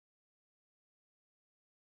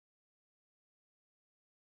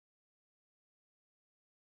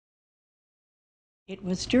It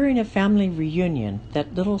was during a family reunion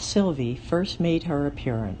that little Sylvie first made her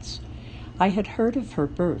appearance. I had heard of her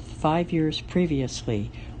birth 5 years previously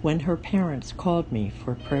when her parents called me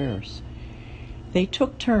for prayers. They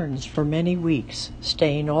took turns for many weeks,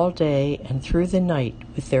 staying all day and through the night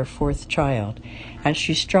with their fourth child, as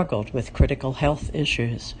she struggled with critical health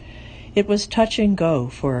issues. It was touch and go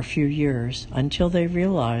for a few years until they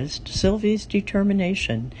realized Sylvie's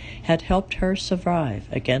determination had helped her survive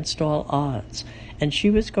against all odds, and she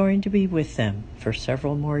was going to be with them for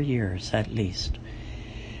several more years at least.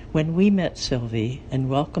 When we met Sylvie and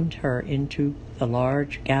welcomed her into the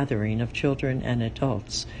large gathering of children and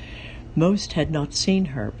adults, most had not seen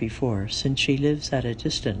her before since she lives at a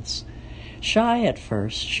distance. Shy at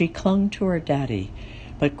first, she clung to her daddy,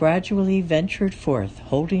 but gradually ventured forth,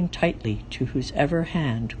 holding tightly to whosever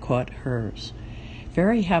hand caught hers.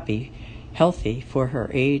 Very happy, healthy for her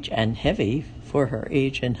age and heavy for her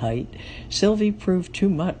age and height, Sylvie proved too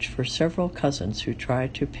much for several cousins who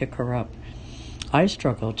tried to pick her up. I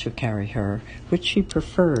struggled to carry her, which she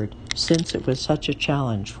preferred since it was such a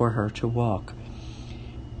challenge for her to walk.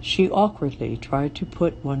 She awkwardly tried to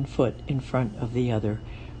put one foot in front of the other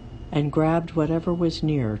and grabbed whatever was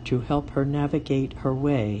near to help her navigate her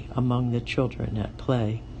way among the children at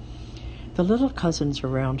play. The little cousins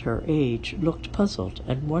around her age looked puzzled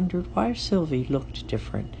and wondered why Sylvie looked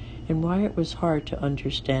different and why it was hard to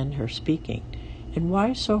understand her speaking and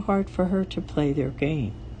why so hard for her to play their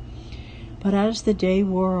game. But as the day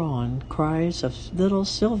wore on, cries of little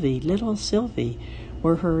Sylvie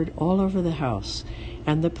were heard all over the house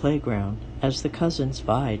and the playground as the cousins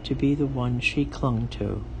vied to be the one she clung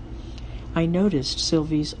to. I noticed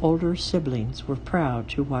Sylvie's older siblings were proud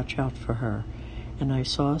to watch out for her, and I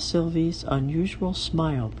saw Sylvie's unusual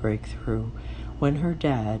smile break through when her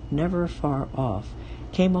dad, never far off,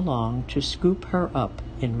 came along to scoop her up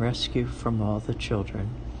in rescue from all the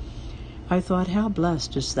children. I thought, how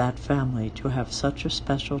blessed is that family to have such a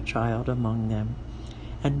special child among them,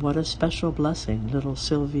 and what a special blessing little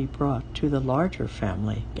Sylvie brought to the larger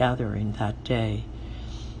family gathering that day.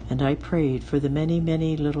 And I prayed for the many,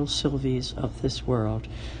 many little Sylvies of this world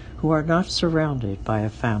who are not surrounded by a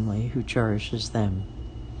family who cherishes them.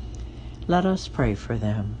 Let us pray for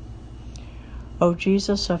them. O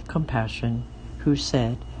Jesus of compassion, who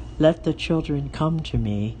said, "Let the children come to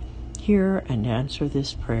me," hear and answer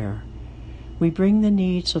this prayer. We bring the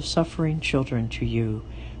needs of suffering children to you.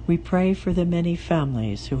 We pray for the many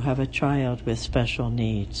families who have a child with special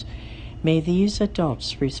needs. May these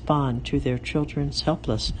adults respond to their children's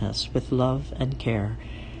helplessness with love and care.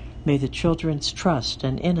 May the children's trust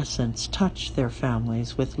and innocence touch their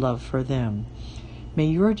families with love for them. May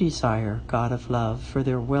your desire, God of love, for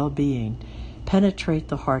their well-being penetrate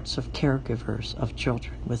the hearts of caregivers of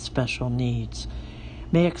children with special needs.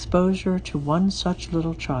 May exposure to one such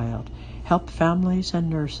little child help families and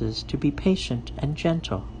nurses to be patient and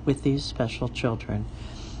gentle with these special children.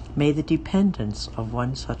 May the dependence of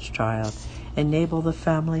one such child enable the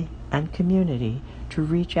family and community to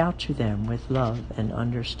reach out to them with love and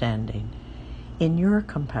understanding. In your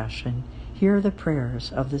compassion, hear the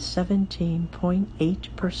prayers of the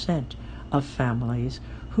 17.8% of families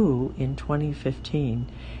who, in 2015,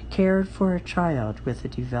 cared for a child with a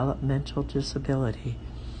developmental disability.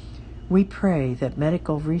 We pray that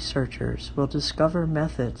medical researchers will discover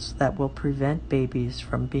methods that will prevent babies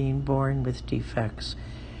from being born with defects.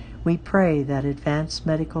 We pray that advanced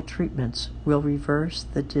medical treatments will reverse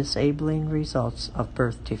the disabling results of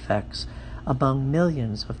birth defects among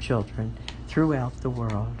millions of children throughout the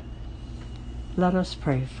world. Let us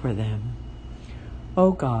pray for them.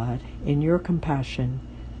 O God, in your compassion,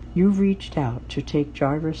 you reached out to take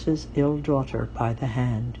Jairus' ill daughter by the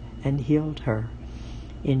hand and healed her.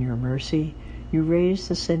 In your mercy, you raised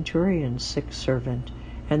the centurion's sick servant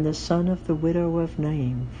and the son of the widow of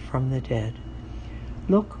Nain from the dead.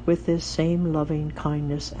 Look with this same loving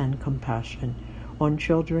kindness and compassion on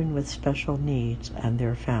children with special needs and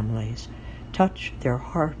their families. Touch their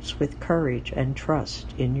hearts with courage and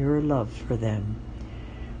trust in your love for them.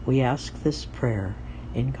 We ask this prayer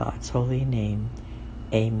in God's holy name.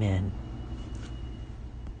 Amen.